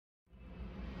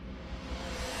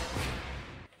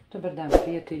Dobar dan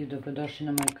prijatelji, dobrodošli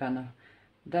na moj kanal.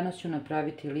 Danas ću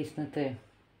napraviti lisnate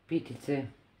pitice,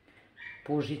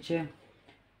 pužiće.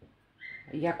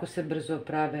 Jako se brzo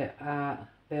prave, a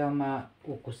veoma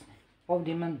ukusne.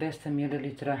 Ovdje imam 200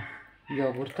 ml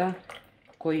jogurta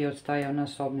koji je odstajao na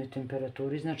sobnoj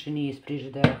temperaturi, znači nije iz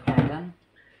frižidera hladan.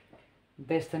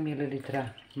 200 ml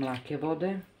mlake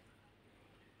vode,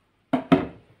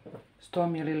 100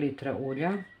 ml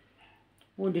ulja.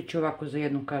 Ulje ću ovako za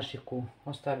jednu kašiku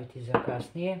ostaviti za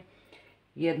kasnije.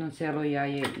 Jedno celo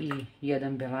jaje i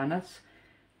jedan belanac.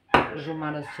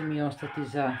 Žumanac će mi ostati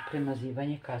za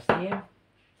premazivanje kasnije.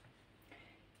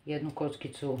 Jednu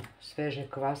kockicu sveže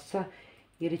kvasca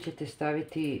ili ćete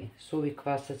staviti suvi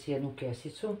kvasac, jednu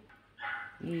kesicu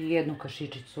i jednu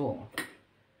kašičicu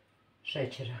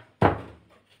šećera.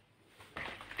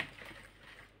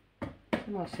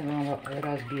 Samo se malo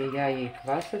razbije jaje i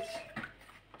kvasac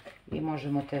i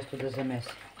možemo testo da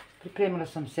zamesimo. Pripremila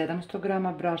sam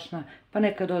 700 g brašna, pa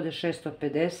nekad ode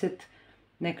 650,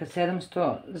 nekad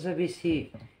 700,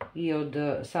 zavisi i od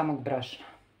samog brašna.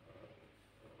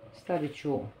 Stavit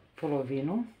ću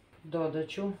polovinu, dodat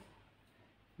ću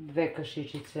 2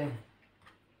 kašičice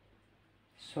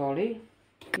soli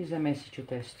i zamesit ću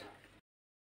testo.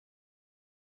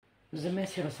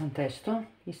 Zamesila sam testo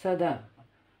i sada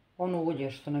ono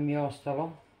ulje što nam je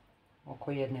ostalo,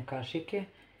 oko jedne kašike,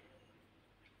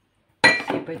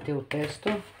 sipajte u testo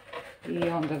i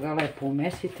onda ga lepo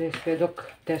umesite sve dok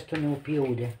testo ne upije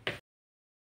ulje.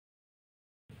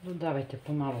 Dodavajte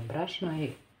pomalo brašna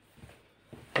i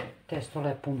testo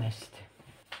lepo umesite.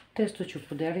 Testo ću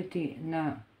podeliti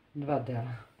na 2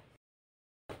 dela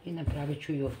i napravit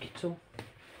ću jurkicu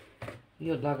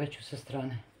i odlagat ću sa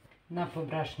strane na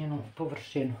pobrašnjenu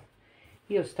površinu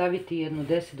i ostaviti jedno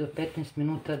 10 do 15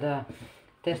 minuta da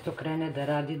testo krene da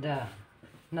radi, da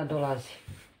nadolazi.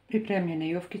 Pripremljene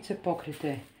jufkice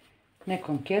pokrijte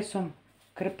nekom kesom,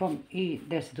 krpom i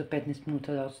 10 do 15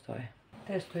 minuta da odstoje.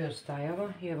 Testo je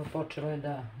odstajalo i evo počelo je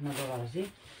da nadolazi.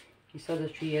 I sada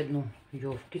ću jednu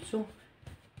jufkicu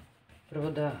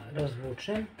prvo da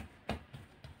razvučem.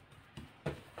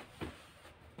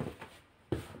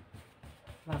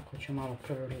 Ovako ću malo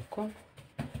prvo rukom,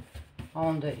 a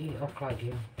onda i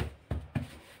oklagijom.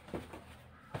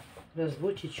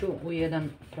 Razvući ću u jedan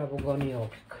pravouglani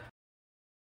oblik.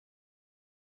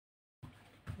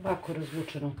 Ovako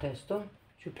razvučeno testo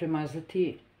ću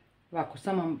premazati ovako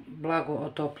samo blago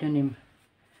otopljenim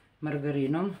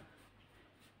margarinom.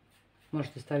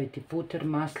 Možete staviti puter,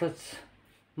 maslac,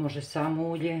 može samo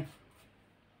ulje,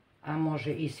 a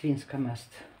može i svinjska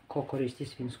mast, ko koristi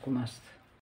svinjsku mast.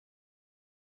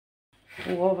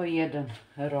 U ovaj jedan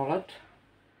rolat,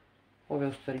 ove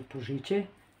u stvari pužiće,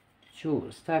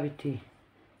 ću staviti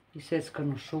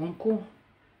iseckanu šunku,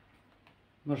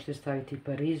 možete staviti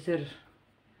parizer,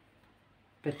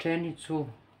 pečenicu,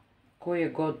 koje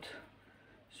god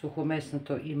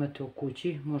suhomesnato imate u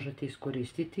kući, možete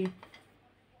iskoristiti.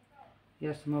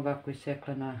 Ja sam ovako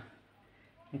isekla na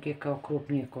neke kao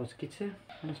krupnije kockice.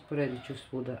 Rasporedit ću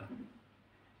svuda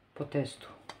po testu.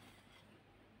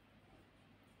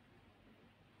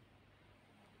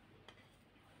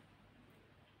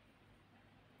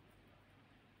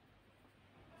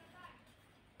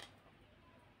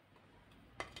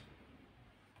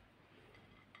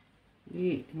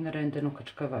 I na rendenu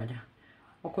kačkavalja.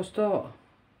 Oko 100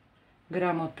 g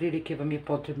otprilike vam je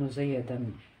potrebno za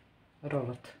jedan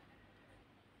rolat.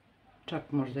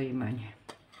 Čak možda i manje.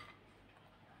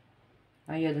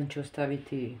 A jedan ću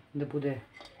ostaviti da bude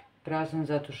prazan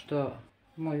zato što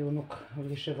moj unuk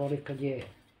više voli kad je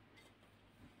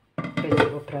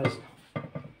pecivo prazno.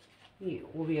 I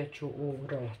uvijat ću u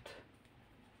rolat.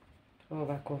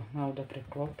 Ovako malo da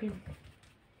preklopim.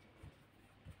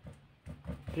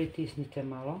 Pritisnite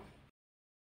malo.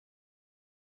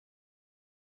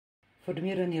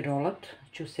 Formirani rolat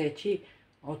ću seći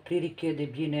otprilike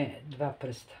debljine 2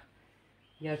 prsta.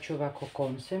 Ja ću ovako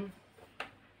koncem.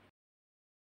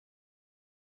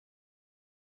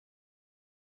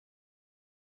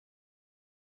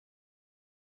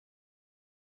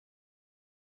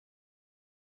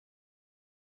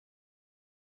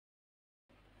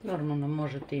 Normalno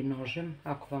možete i nožem,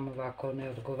 ako vam ovako ne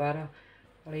odgovara,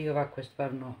 ali i ovako je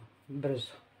stvarno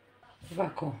brzo.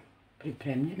 Ovako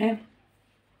pripremljene.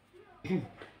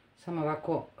 Samo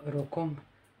ovako rukom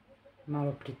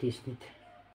malo pritisnite.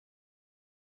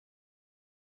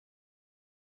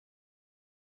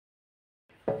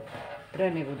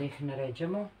 Pre nego da ih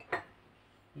naređamo,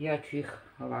 ja ću ih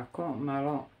ovako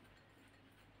malo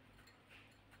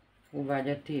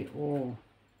uvaljati u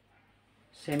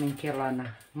semenke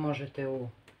lana. Možete u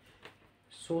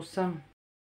susam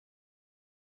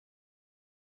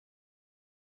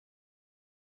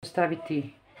ostaviti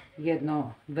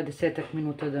jedno 20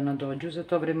 minuta da nadođu. Za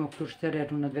to vreme uključite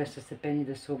rernu na 200 stepeni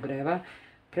da se ugreva.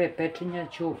 Pre pečenja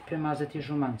ću premazati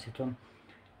žumancitom.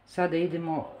 Sada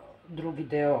idemo drugi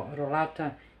deo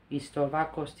rolata, isto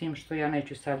ovako, s tim što ja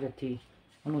neću stavljati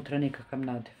unutra nikakav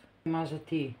nadev.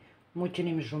 Mazati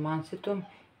mućenim žumancitom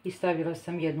i stavila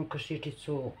sam jednu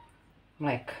kašičicu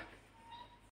mleka.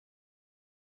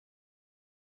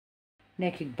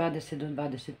 Nekih 20 do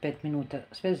 25 minuta,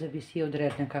 sve zavisi od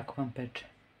rerne kako vam peče.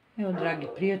 Evo, dragi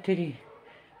prijatelji,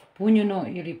 punjeno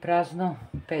ili prazno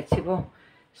pecivo,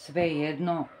 sve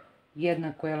jedno,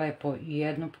 jednako je lepo i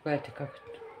jedno, pogledajte kako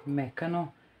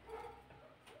mekano,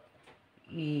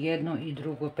 i jedno i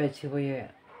drugo pecivo je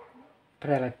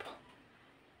prelepo.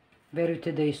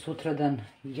 Verujte da je i sutradan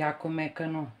jako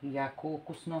mekano, jako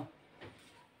ukusno.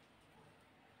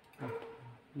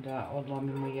 Da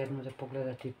odlomimo jednu da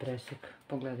pogledate i presek,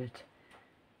 pogledajte.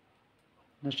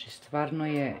 Znači, stvarno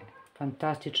je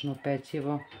fantastično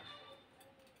pecivo.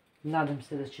 Nadam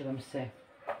se da će vam se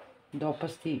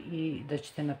dopasti i da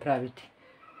ćete napraviti.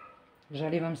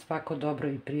 Želim vam svako dobro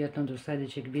i prijatno do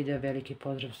sljedećeg videa. Veliki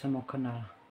pozdrav sa mog kanala.